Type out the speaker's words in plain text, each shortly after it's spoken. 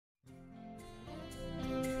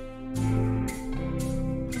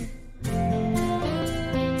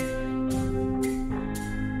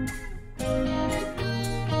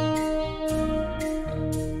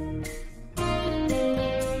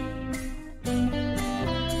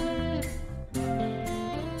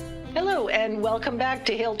and welcome back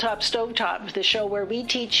to Hilltop Stovetop, the show where we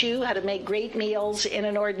teach you how to make great meals in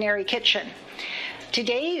an ordinary kitchen.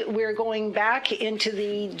 Today we're going back into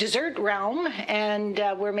the dessert realm, and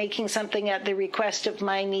we're making something at the request of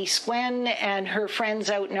my niece Gwen and her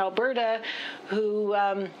friends out in Alberta who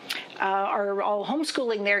are all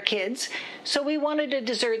homeschooling their kids. So we wanted a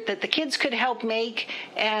dessert that the kids could help make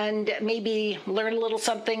and maybe learn a little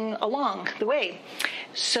something along the way.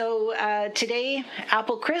 So today,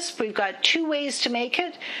 apple crisp, we've got two ways to make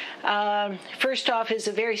it. First off is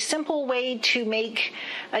a very simple way to make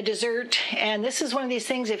a dessert, and this is one of these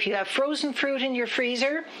things, if you have frozen fruit in your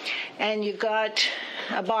freezer and you've got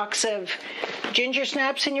a box of ginger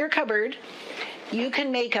snaps in your cupboard, you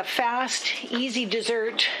can make a fast, easy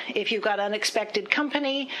dessert if you've got unexpected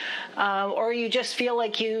company, or you just feel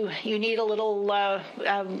like you need a little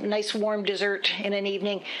nice warm dessert in an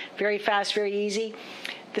evening. Very fast, very easy.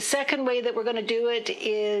 The second way that we're going to do it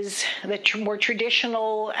is the more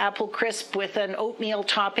traditional apple crisp with an oatmeal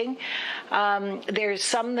topping. There's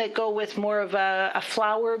some that go with more of a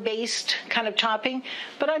flour-based kind of topping,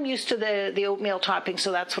 but I'm used to the oatmeal topping,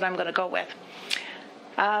 so that's what I'm going to go with.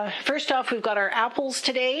 First off, we've got our apples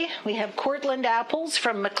today. We have Cortland apples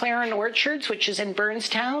from McLaren Orchards, which is in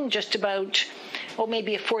Burnstown, just about,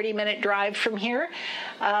 maybe a 40-minute drive from here.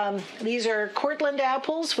 These are Cortland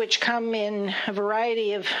apples, which come in a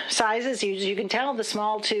variety of sizes, as you can tell, the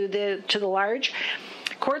small to the large.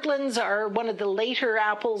 Cortlands are one of the later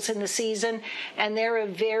apples in the season, and they're a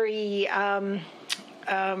very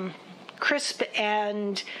crisp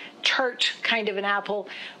and tart kind of an apple,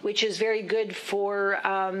 which is very good for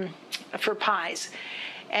pies.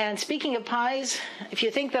 And speaking of pies, if you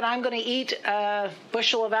think that I'm going to eat a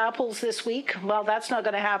bushel of apples this week, well, that's not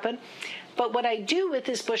going to happen. But what I do with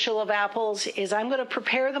this bushel of apples is I'm going to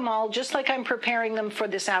prepare them all just like I'm preparing them for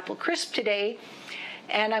this apple crisp today.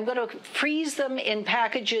 And I'm going to freeze them in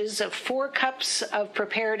packages of 4 cups of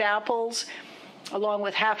prepared apples, along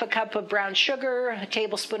with half a cup of brown sugar, a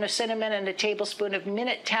tablespoon of cinnamon, and a tablespoon of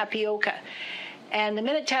minute tapioca. And the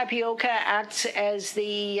minute tapioca acts as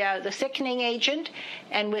the thickening agent,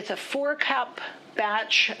 and with a 4-cup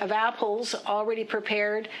batch of apples already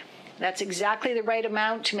prepared, that's exactly the right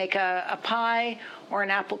amount to make a pie or an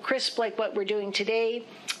apple crisp like what we're doing today,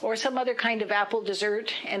 or some other kind of apple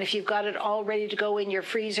dessert. And if you've got it all ready to go in your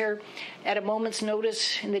freezer, at a moment's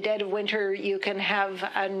notice in the dead of winter, you can have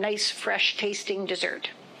a nice, fresh tasting dessert.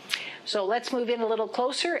 So let's move in a little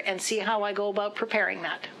closer and see how I go about preparing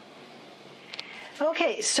that.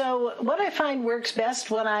 Okay, so what I find works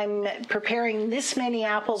best when I'm preparing this many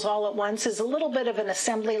apples all at once is a little bit of an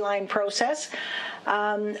assembly line process.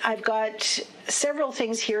 I've got several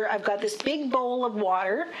things here. I've got this big bowl of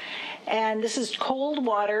water, and this is cold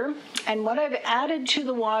water, and what I've added to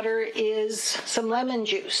the water is some lemon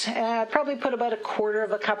juice. And I probably put about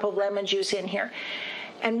 1/4 cup of lemon juice in here.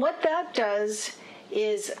 And what that does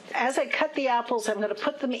is, as I cut the apples, I'm going to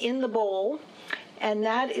put them in the bowl, and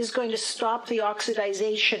that is going to stop the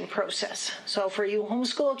oxidization process. So for you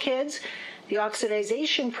homeschool kids, the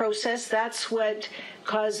oxidization process, that's what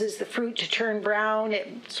causes the fruit to turn brown.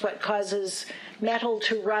 It's what causes metal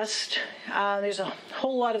to rust. There's a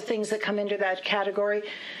whole lot of things that come into that category.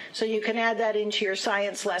 So you can add that into your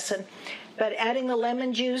science lesson. But adding the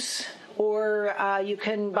lemon juice, or you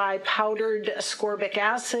can buy powdered ascorbic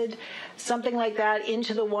acid, something like that,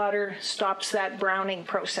 into the water, stops that browning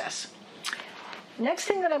process. Next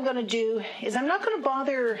thing that I'm going to do is I'm not going to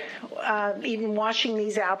bother even washing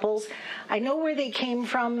these apples. I know where they came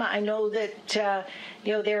from. I know that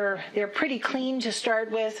they're pretty clean to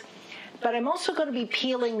start with. But I'm also going to be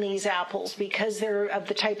peeling these apples because they're of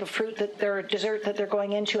the type of fruit that they're dessert that they're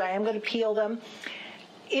going into. I am going to peel them.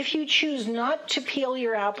 If you choose not to peel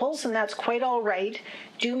your apples, and that's quite all right,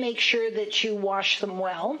 do make sure that you wash them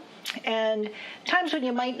well. And times when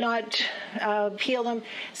you might not peel them,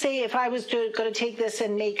 say if I was going to take this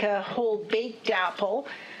and make a whole baked apple,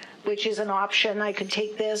 which is an option, I could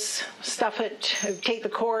take this, stuff it, take the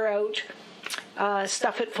core out,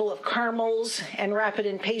 stuff it full of caramels, and wrap it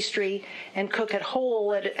in pastry and cook it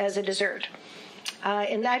whole as a dessert.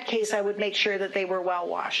 In that case, I would make sure that they were well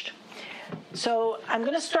washed. So I'm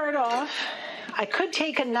going to start off. I could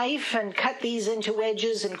take a knife and cut these into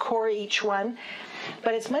wedges and core each one,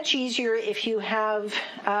 but it's much easier if you have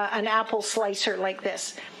an apple slicer like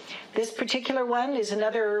this. This particular one is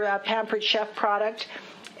another Pampered Chef product,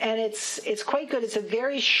 and it's quite good. It's a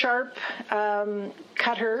very sharp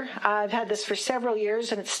cutter. I've had this for several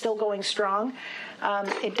years, and it's still going strong.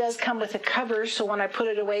 It does come with a cover, so when I put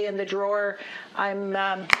it away in the drawer, I'm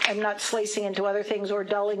not slicing into other things or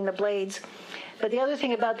dulling the blades. But the other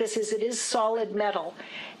thing about this is it is solid metal.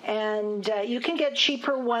 And you can get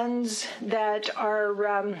cheaper ones that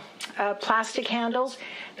are plastic handles,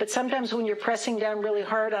 but sometimes when you're pressing down really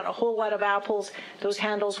hard on a whole lot of apples, those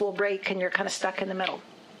handles will break and you're kind of stuck in the middle.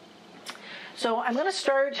 So I'm going to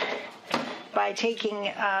start by taking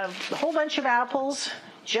a whole bunch of apples,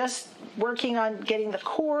 just working on getting the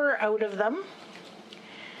core out of them.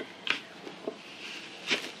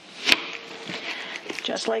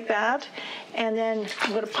 Just like that. And then I'm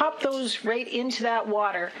going to pop those right into that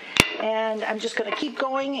water. And I'm just going to keep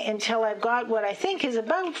going until I've got what I think is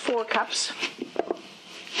about 4 cups,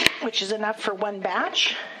 which is enough for one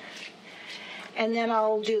batch. And then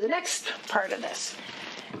I'll do the next part of this.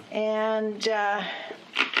 And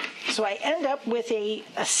so I end up with a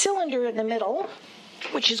cylinder in the middle,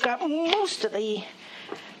 which has got most of the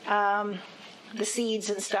seeds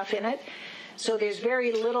and stuff in it. So there's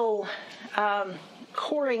very little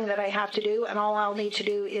coring that I have to do, and all I'll need to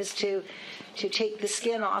do is to take the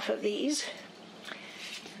skin off of these.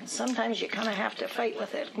 And sometimes you kind of have to fight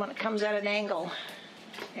with it when it comes at an angle.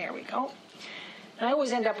 There we go. And I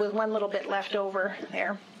always end up with one little bit left over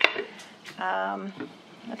there.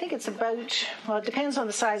 I think it's about, well, it depends on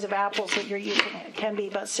the size of apples that you're using. It can be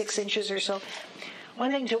about 6 inches or so.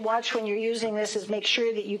 One thing to watch when you're using this is make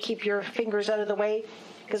sure that you keep your fingers out of the way,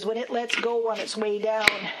 because when it lets go on its way down,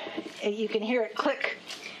 you can hear it click,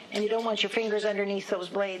 and you don't want your fingers underneath those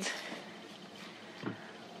blades.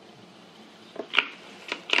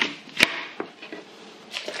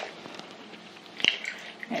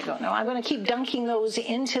 There you go. Now I'm going to keep dunking those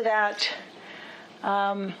into that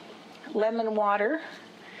lemon water,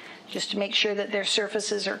 just to make sure that their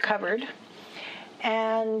surfaces are covered.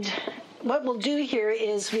 And what we'll do here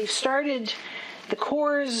is we've started, the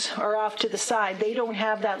cores are off to the side. They don't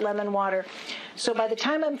have that lemon water. So by the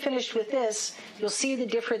time I'm finished with this, you'll see the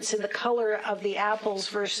difference in the color of the apples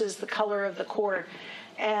versus the color of the core.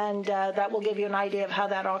 And that will give you an idea of how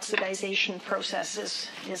that oxidization process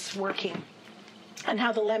is working and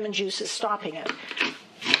how the lemon juice is stopping it.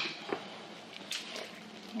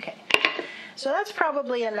 Okay, so that's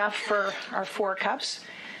probably enough for our 4 cups.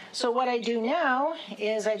 So what I do now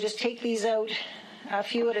is I just take these out a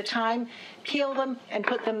few at a time, peel them, and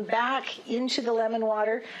put them back into the lemon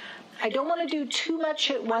water. I don't want to do too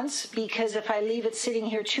much at once, because if I leave it sitting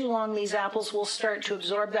here too long, these apples will start to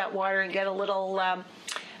absorb that water and get a little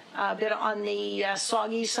bit on the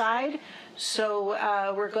soggy side. So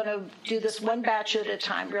we're going to do this one batch at a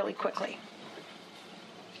time really quickly.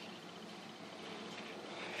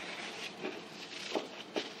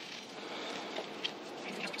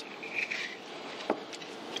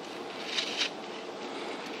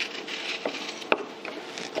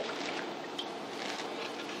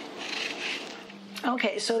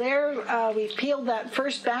 Okay, so there we've peeled that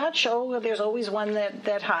first batch. Oh, there's always one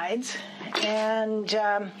that hides. And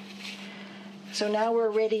so now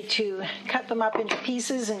we're ready to cut them up into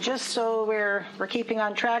pieces. And just so we're keeping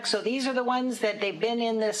on track, so these are the ones that they've been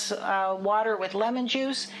in this water with lemon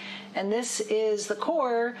juice. And this is the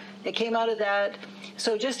core that came out of that.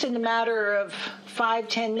 So just in the matter of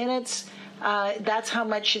 5-10 minutes, that's how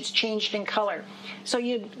much it's changed in color. So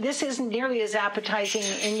this isn't nearly as appetizing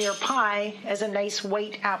in your pie as a nice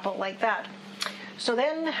white apple like that. So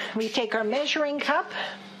then we take our measuring cup,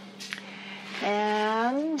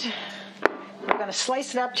 and we're going to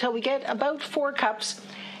slice it up till we get about 4 cups.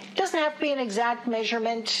 It doesn't have to be an exact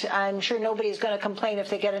measurement. I'm sure nobody's going to complain if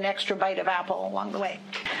they get an extra bite of apple along the way.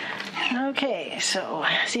 Okay, so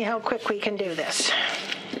see how quick we can do this.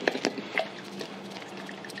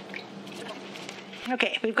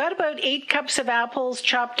 Okay, we've got about 8 cups of apples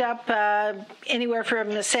chopped up anywhere from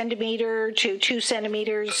 1 centimeter to 2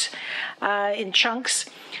 centimeters in chunks.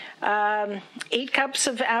 8 cups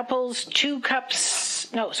of apples, 1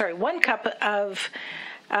 cup of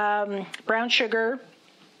brown sugar,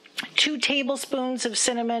 2 tablespoons of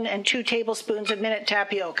cinnamon, and 2 tablespoons of minute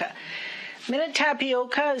tapioca. Minute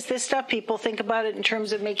tapioca is this stuff. People think about it in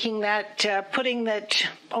terms of making that pudding that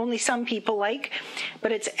only some people like,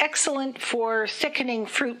 but it's excellent for thickening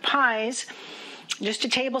fruit pies. Just a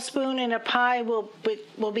tablespoon in a pie will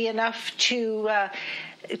be enough to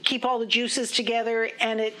keep all the juices together,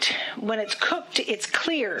 and when it's cooked, it's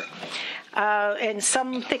clear. And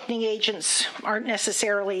some thickening agents aren't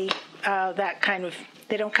necessarily that kind of,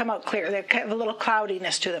 they don't come out clear. They have a little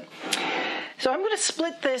cloudiness to them. So I'm going to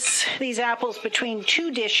split these apples between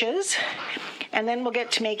 2 dishes. And then we'll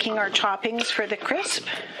get to making our toppings for the crisp.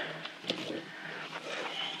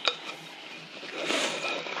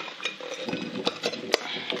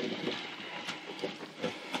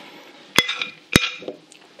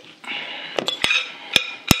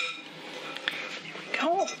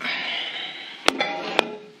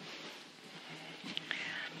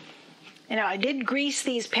 I did grease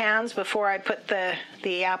these pans before I put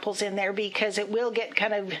the apples in there because it will get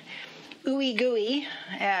kind of ooey gooey,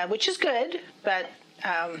 which is good, but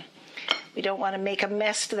we don't want to make a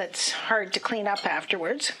mess that's hard to clean up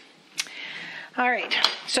afterwards. All right,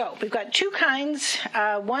 so we've got two kinds.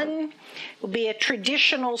 One will be a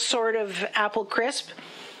traditional sort of apple crisp.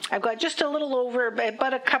 I've got just a little over about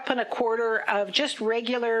 1.25 cups of just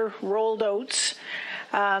regular rolled oats.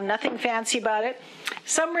 Nothing fancy about it.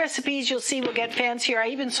 Some recipes you'll see will get fancier. I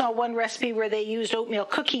even saw one recipe where they used oatmeal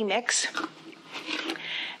cookie mix.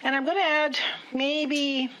 And I'm going to add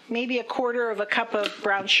maybe 1/4 cup of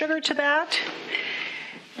brown sugar to that.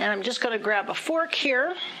 And I'm just going to grab a fork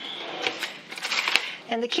here.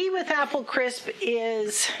 And the key with apple crisp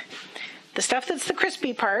is the stuff that's the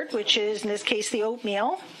crispy part, which is in this case the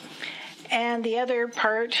oatmeal. And the other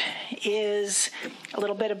part is a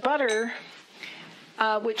little bit of butter,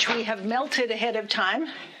 which we have melted ahead of time.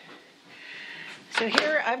 So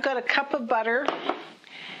here I've got a cup of butter,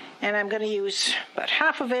 and I'm going to use about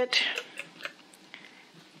half of it.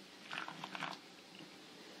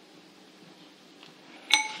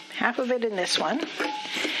 Half of it in this one.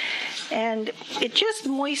 And it just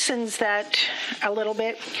moistens that a little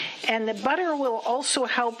bit, and the butter will also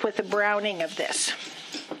help with the browning of this.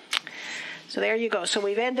 So there you go. So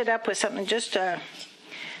we've ended up with something just a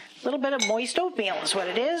little bit of moist oatmeal is what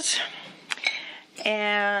it is.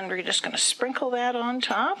 And we're just going to sprinkle that on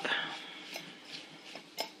top.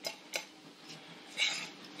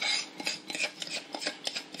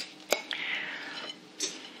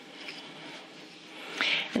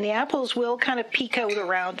 And the apples will kind of peek out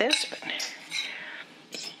around this. But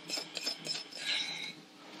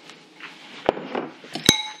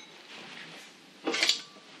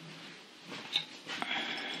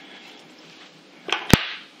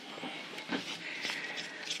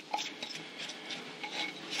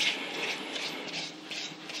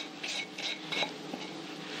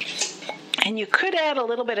and you could add a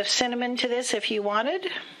little bit of cinnamon to this if you wanted.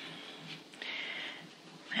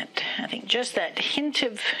 I think just that hint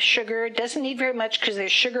of sugar. It doesn't need very much because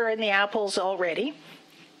there's sugar in the apples already.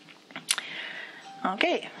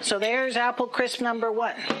 Okay, so there's apple crisp number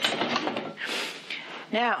 1.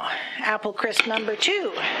 Now, apple crisp number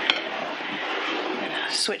 2.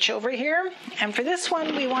 Switch over here. And for this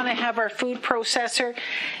one, we want to have our food processor.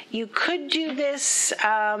 You could do this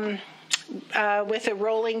with a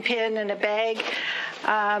rolling pin and a bag.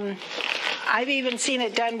 I've even seen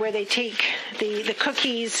it done where they take the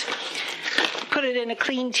cookies, put it in a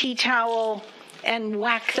clean tea towel, and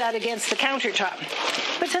whack that against the countertop.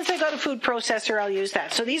 But since I got a food processor, I'll use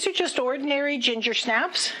that. So these are just ordinary ginger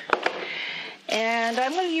snaps. And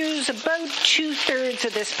I'm going to use about 2/3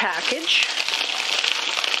 of this package.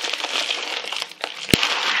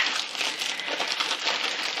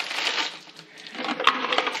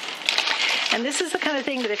 And this is the kind of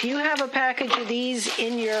thing that if you have a package of these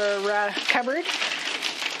in your cupboard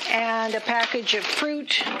and a package of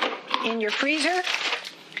fruit in your freezer,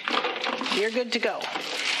 you're good to go.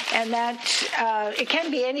 And that it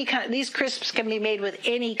can be any kind. These crisps can be made with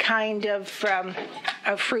any kind of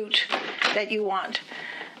fruit that you want.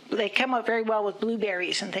 They come out very well with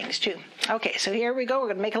blueberries and things too. Okay, so here we go. We're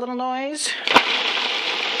going to make a little noise.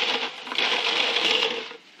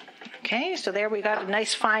 Okay, so there we got a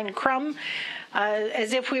nice fine crumb,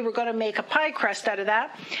 as if we were going to make a pie crust out of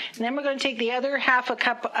that. And then we're going to take the other 1/2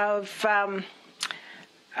 cup of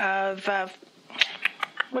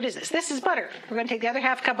what is this? This is butter. We're going to take the other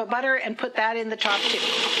 1/2 cup of butter and put that in the top too.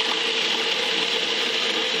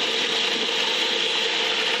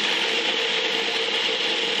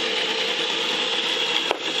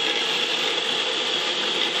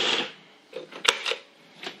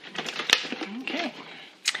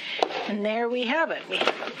 And there we have it. We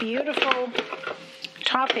have a beautiful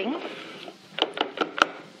topping.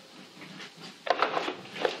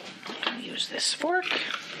 I'll use this fork.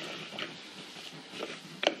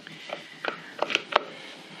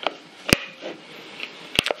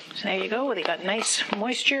 So there you go. They got nice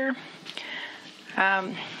moisture.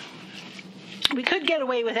 We could get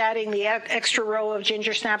away with adding the extra row of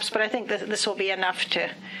ginger snaps, but I think that this will be enough to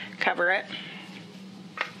cover it.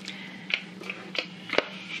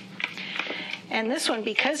 And this one,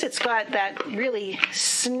 because it's got that really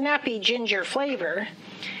snappy ginger flavor,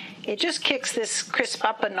 it just kicks this crisp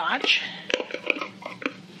up a notch.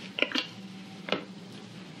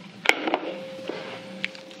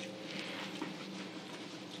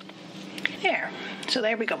 So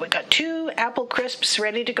there we go. We've got 2 apple crisps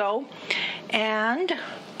ready to go. And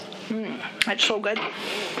that's so good.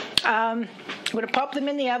 I'm going to pop them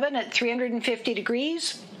in the oven at 350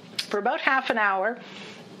 degrees for about half an hour.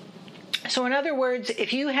 So in other words,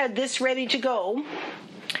 if you had this ready to go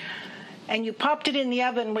and you popped it in the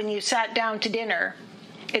oven when you sat down to dinner,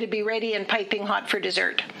 it'd be ready and piping hot for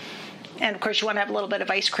dessert. And of course, you want to have a little bit of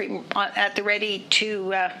ice cream at the ready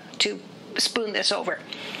to spoon this over.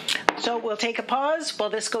 So we'll take a pause while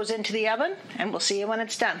this goes into the oven, and we'll see you when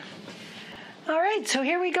it's done. All right, so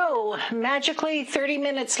here we go. Magically, 30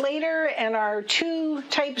 minutes later, and our 2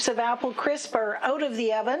 types of apple crisp are out of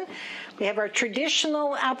the oven. We have our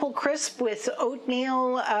traditional apple crisp with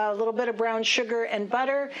oatmeal, a little bit of brown sugar and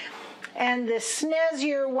butter, and the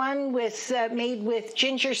snazzier one made with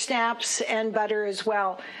ginger snaps and butter as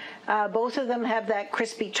well. Both of them have that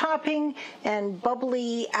crispy topping and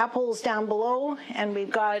bubbly apples down below, and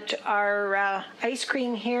we've got our ice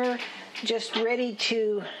cream here just ready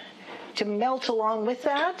to melt along with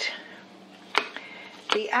that.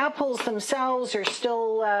 The apples themselves are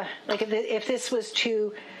still, like if this was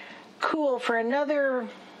to cool for another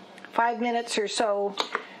 5 minutes or so,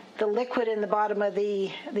 the liquid in the bottom of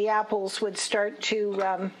the apples would start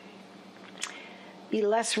to be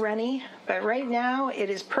less runny. But right now it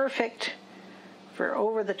is perfect for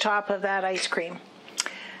over the top of that ice cream.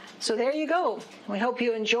 So there you go. We hope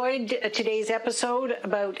you enjoyed today's episode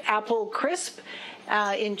about apple crisp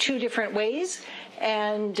in 2 different ways,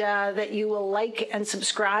 and that you will like and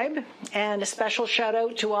subscribe. And a special shout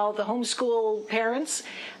out to all the homeschool parents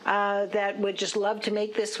that would just love to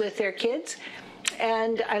make this with their kids.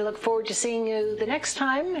 And I look forward to seeing you the next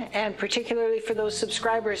time, and particularly for those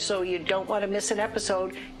subscribers, so you don't want to miss an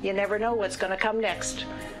episode. You never know what's going to come next.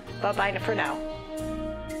 Bye-bye for now.